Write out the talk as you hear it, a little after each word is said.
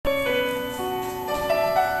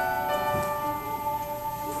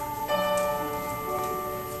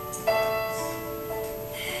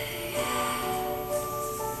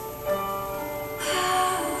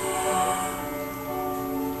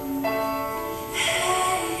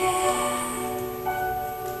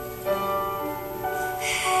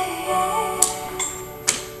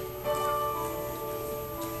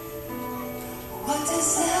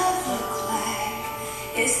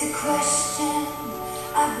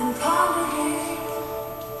been pondering,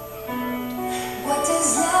 what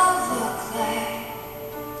does love look like?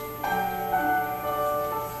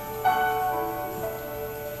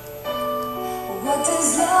 What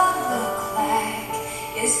does love look like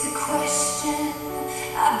is the question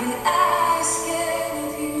I've been asking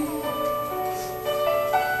of you.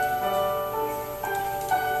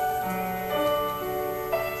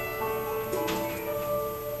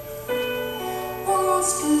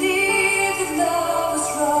 Once believed that love was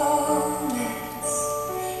romance,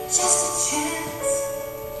 just a chance.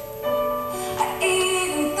 I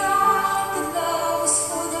even thought that love was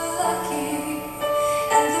for the lucky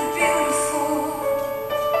and the beautiful.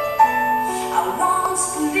 I once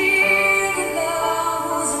believed that love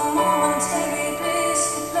was a momentary bliss,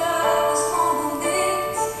 that love was more than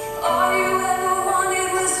this. All you ever wanted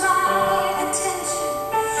was my attention.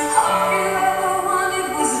 All you ever wanted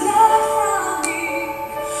was love from me.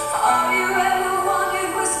 All you ever wanted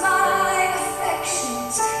was my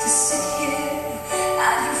affections, to sit here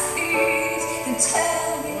at your feet and tell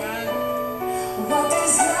me, what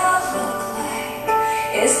does love look like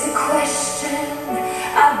is the question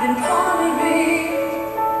I've been pondering.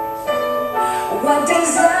 What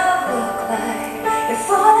does love look like? If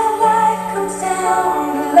all of life comes down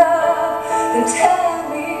to love, then tell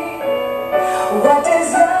me, what does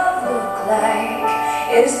love look like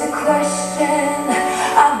is the question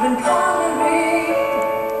I've been pondering.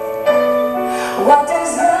 What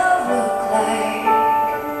does love look like?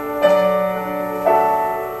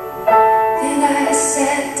 Then I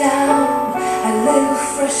sat down, a little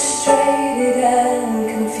frustrated and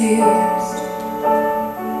confused.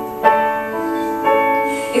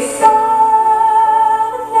 If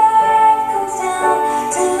all of life comes down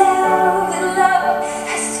to love, then love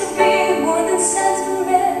has to be more than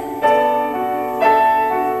sentiment,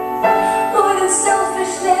 more than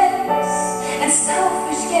selfishness and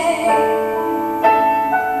selfish gain.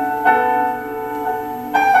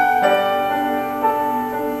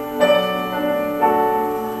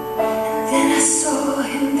 And then I saw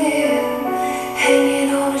him there,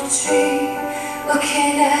 hanging on a tree,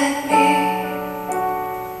 looking at me.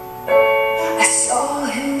 I saw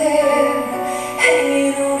him there,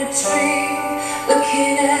 hanging on a tree,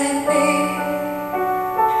 looking at me.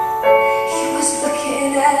 He was looking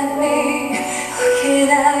at me, looking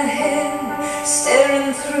at him,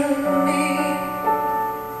 staring through me.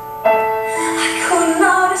 I could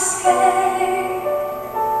not escape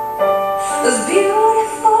those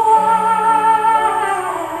beautiful eyes,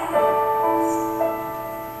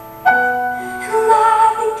 and I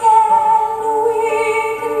began to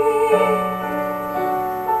weep and weep.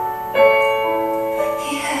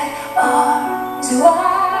 He had arms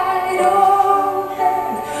wide open,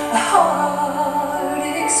 a heart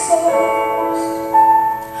exposed.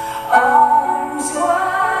 Arms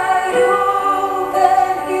wide open,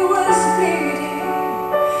 he was bleeding,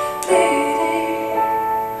 bleeding.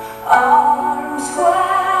 Arms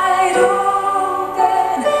wide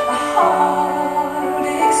open, a heart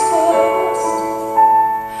exposed.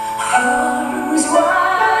 Arms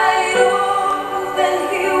wide open,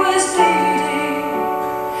 he was bleeding,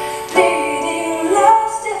 bleeding.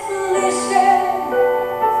 Love's definition,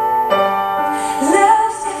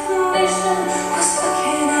 love's definition was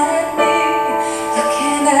looking at me,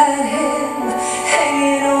 looking at him,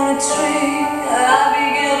 hanging on a tree. I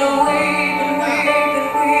began to weep and weep and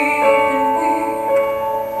weep and weep.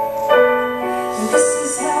 This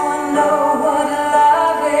is how I know what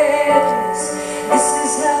love is. This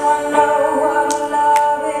is how I know what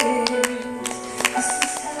love is. This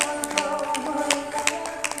is how I know what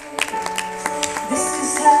love is. This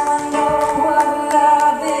is how I know what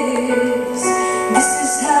love is. This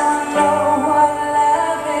is how I know what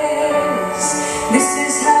love is. This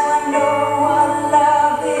is how I know what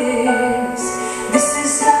love is. This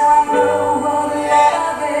is how I know what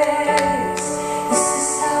love is. This is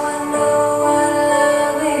how I know what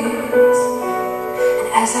love is. And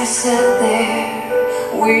as I sat there,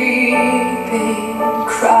 weeping,